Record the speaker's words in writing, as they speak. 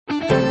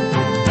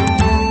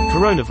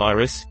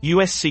Coronavirus,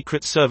 U.S.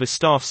 Secret Service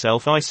staff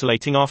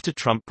self-isolating after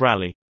Trump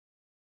rally.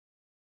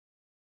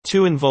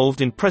 Two involved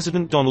in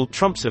President Donald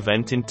Trump's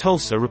event in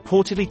Tulsa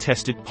reportedly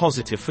tested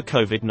positive for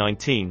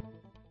COVID-19.